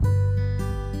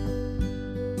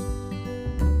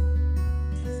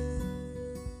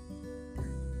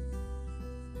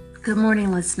Good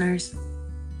morning, listeners.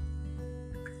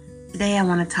 Today I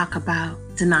want to talk about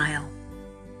denial.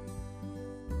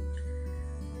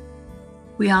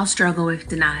 We all struggle with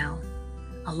denial.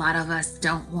 A lot of us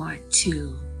don't want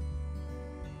to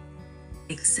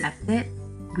accept it.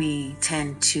 We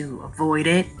tend to avoid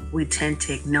it. We tend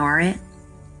to ignore it.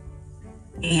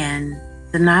 And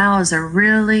denial is a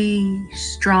really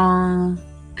strong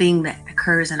thing that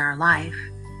occurs in our life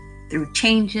through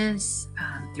changes,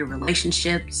 through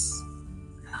relationships,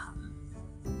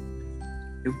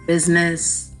 through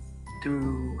business,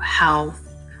 through health,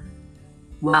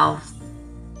 wealth,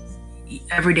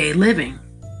 everyday living.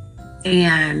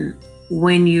 And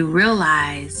when you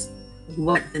realize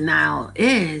what denial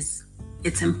is,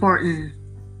 it's important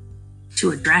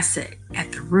to address it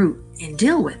at the root and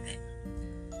deal with it.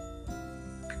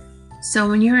 So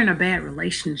when you're in a bad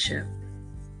relationship,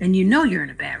 and you know you're in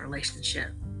a bad relationship,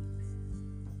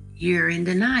 you're in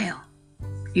denial.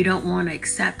 You don't want to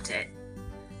accept it.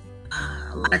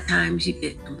 A lot of times you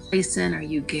get complacent or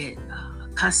you get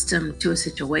accustomed to a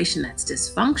situation that's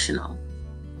dysfunctional,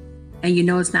 and you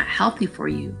know it's not healthy for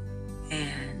you,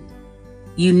 and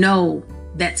you know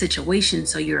that situation,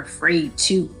 so you're afraid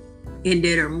to end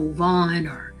it or move on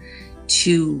or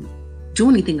to do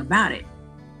anything about it.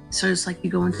 So it's like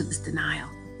you go into this denial.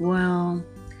 Well,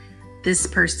 this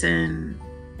person,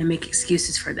 and make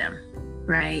excuses for them,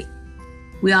 right?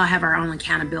 We all have our own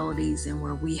accountabilities and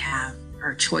where we have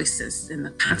our choices and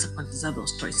the consequences of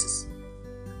those choices.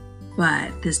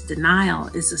 But this denial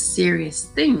is a serious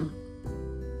thing.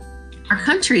 Our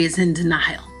country is in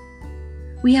denial.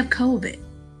 We have COVID.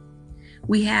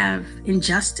 We have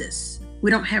injustice. We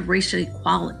don't have racial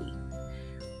equality.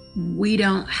 We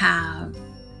don't have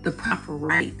the proper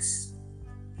rights.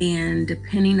 And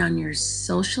depending on your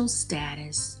social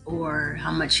status or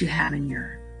how much you have in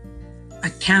your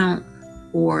account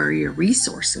or your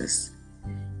resources,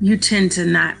 you tend to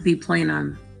not be playing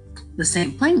on the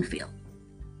same playing field.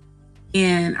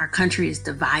 And our country is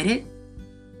divided.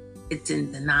 It's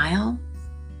in denial.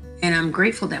 And I'm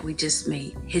grateful that we just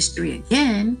made history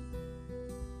again,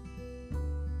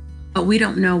 but we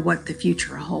don't know what the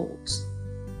future holds.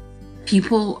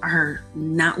 People are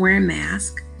not wearing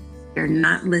masks. They're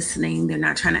not listening. They're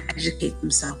not trying to educate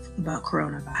themselves about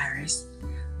coronavirus,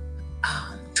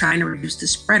 trying to reduce the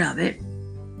spread of it.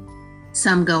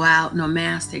 Some go out, no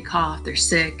mask, they cough, they're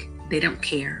sick, they don't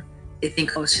care. They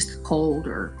think, oh, it's just a cold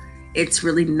or it's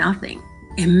really nothing.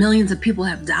 And millions of people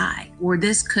have died where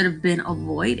this could have been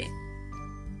avoided.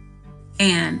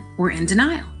 And we're in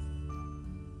denial.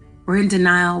 We're in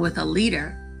denial with a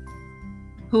leader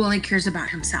who only cares about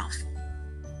himself.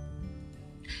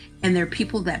 And there are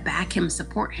people that back him,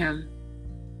 support him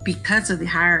because of the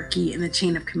hierarchy and the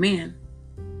chain of command.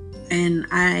 And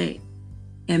I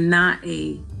am not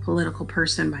a political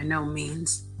person by no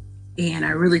means. And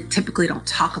I really typically don't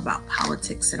talk about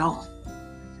politics at all.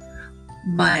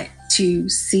 But to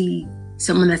see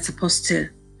someone that's supposed to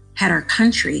head our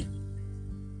country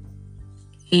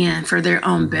and for their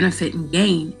own benefit and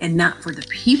gain and not for the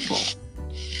people,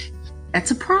 that's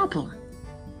a problem.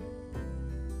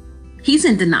 He's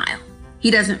in denial. He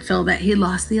doesn't feel that he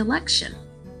lost the election.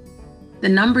 The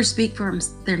numbers speak for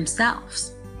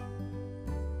themselves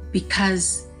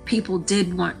because people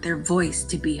did want their voice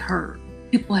to be heard.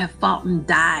 People have fought and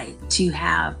died to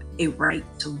have a right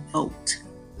to vote.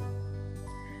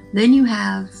 Then you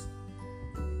have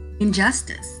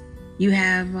injustice. You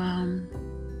have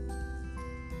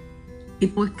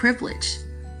people with privilege.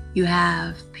 You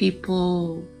have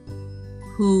people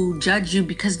who judge you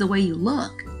because of the way you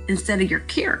look instead of your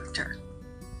character.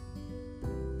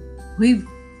 We've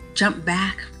jumped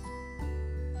back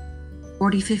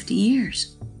 40, 50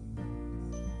 years.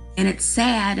 And it's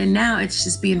sad, and now it's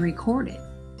just being recorded.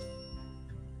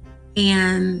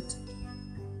 And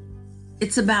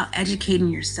it's about educating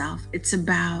yourself. It's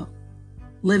about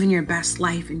living your best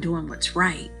life and doing what's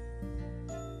right.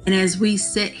 And as we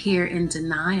sit here in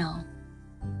denial,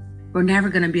 we're never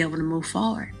going to be able to move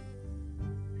forward.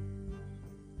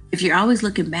 If you're always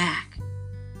looking back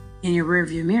in your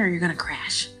rearview mirror, you're going to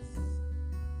crash.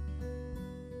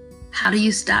 How do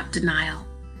you stop denial?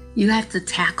 You have to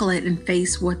tackle it and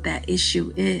face what that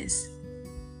issue is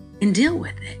and deal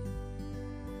with it.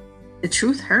 The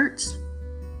truth hurts,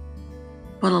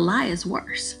 but a lie is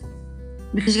worse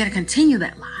because you got to continue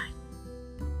that lie.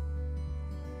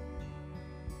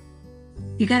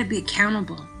 You got to be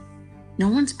accountable. No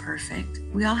one's perfect.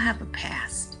 We all have a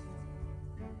past.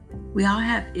 We all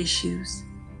have issues.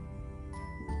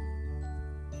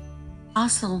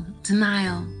 Also,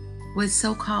 denial with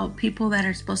so-called people that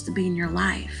are supposed to be in your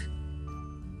life.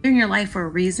 They're in your life for a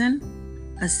reason,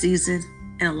 a season,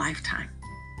 in a lifetime.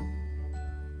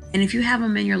 And if you have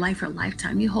them in your life for a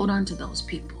lifetime, you hold on to those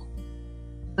people.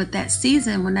 But that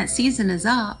season, when that season is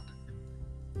up,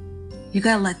 you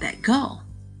got to let that go.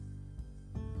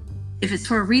 If it's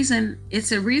for a reason,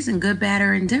 it's a reason, good, bad,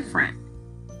 or indifferent.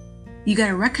 You got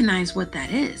to recognize what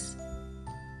that is.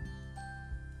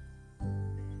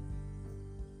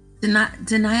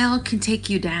 Denial can take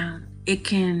you down. It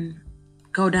can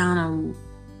go down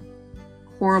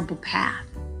a horrible path.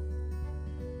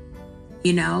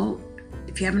 You know,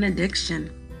 if you have an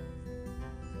addiction,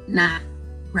 not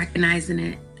recognizing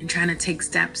it and trying to take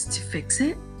steps to fix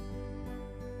it,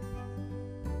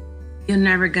 you're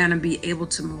never gonna be able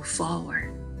to move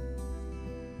forward.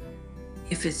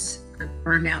 If it's a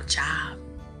burned out job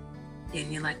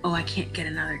and you're like, oh, I can't get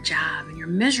another job, and you're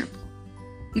miserable,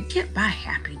 you can't buy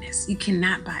happiness. You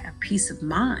cannot buy a peace of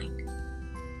mind.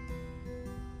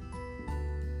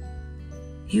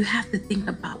 You have to think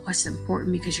about what's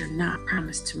important, because you're not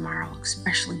promised tomorrow,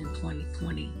 especially in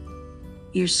 2020.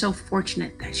 You're so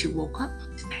fortunate that you woke up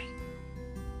today.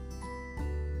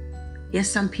 Yes,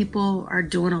 some people are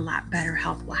doing a lot better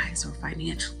health-wise or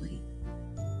financially,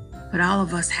 but all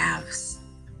of us have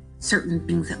certain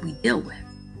things that we deal with.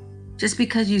 Just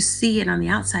because you see it on the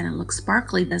outside and it looks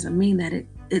sparkly doesn't mean that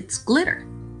it's glitter.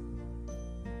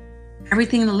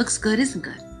 Everything that looks good isn't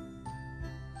good.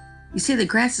 You see the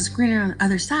grass is greener on the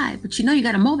other side, but you know you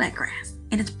got to mow that grass,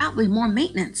 and it's probably more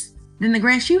maintenance than the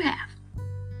grass you have.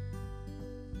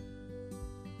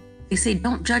 They say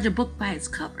don't judge a book by its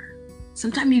cover.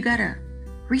 Sometimes you got to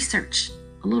research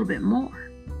a little bit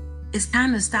more. It's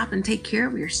time to stop and take care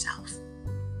of yourself.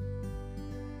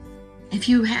 If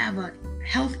you have a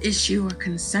health issue or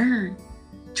concern,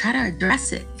 try to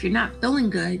address it. If you're not feeling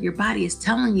good, your body is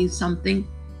telling you something,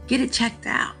 get it checked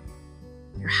out.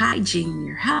 Your hygiene,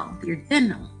 your health, your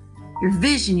dental, your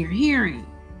vision, your hearing.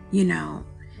 You know,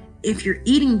 if you're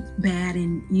eating bad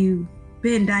and you've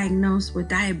been diagnosed with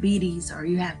diabetes or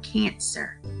you have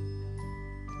cancer,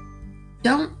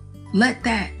 don't let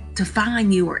that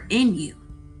define you or end you.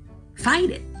 Fight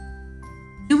it.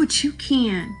 Do what you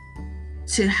can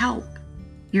to help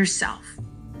yourself.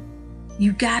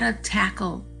 You gotta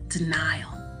tackle denial.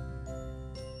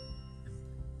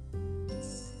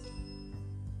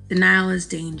 Denial is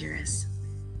dangerous.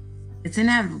 It's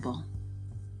inevitable.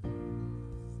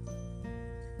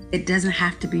 It doesn't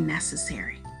have to be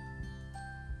necessary.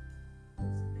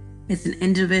 It's an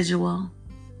individual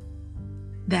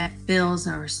that feels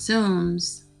or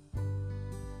assumes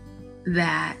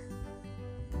that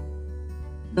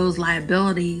those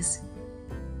liabilities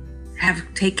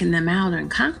have taken them out and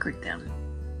conquered them.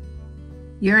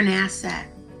 You're an asset.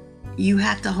 You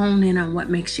have to hone in on what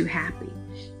makes you happy.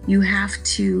 You have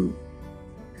to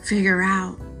figure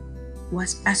out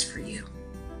what's best for you.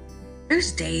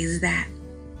 There's days that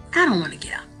I don't want to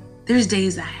get up. There's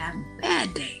days I have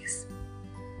bad days.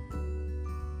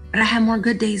 But I have more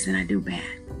good days than I do bad.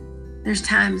 There's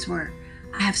times where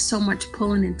I have so much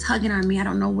pulling and tugging on me, I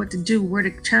don't know what to do, where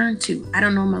to turn to. I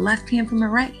don't know my left hand from my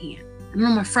right hand. I don't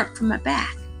know my front from my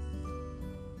back.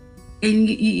 And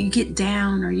you get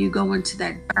down, or you go into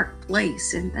that dark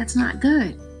place, and that's not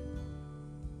good.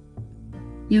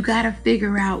 You got to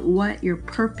figure out what your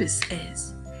purpose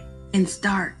is and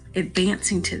start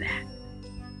advancing to that.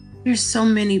 There's so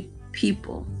many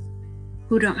people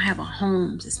who don't have a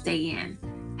home to stay in,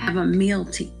 have a meal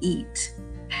to eat,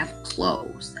 have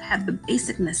clothes, have the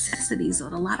basic necessities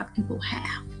that a lot of people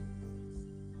have.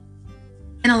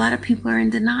 And a lot of people are in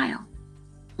denial.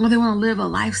 Or they want to live a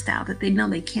lifestyle that they know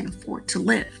they can't afford to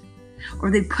live.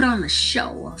 Or they put on a show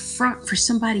or a front for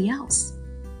somebody else.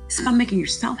 It's about making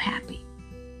yourself happy.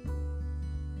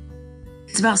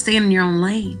 It's about staying in your own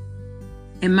lane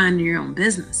and minding your own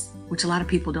business, which a lot of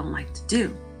people don't like to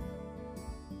do.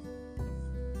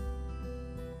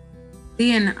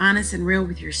 Being honest and real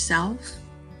with yourself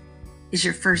is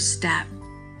your first step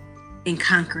in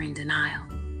conquering denial.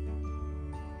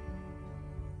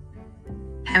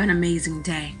 Have an amazing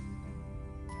day.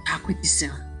 Talk with you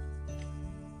soon.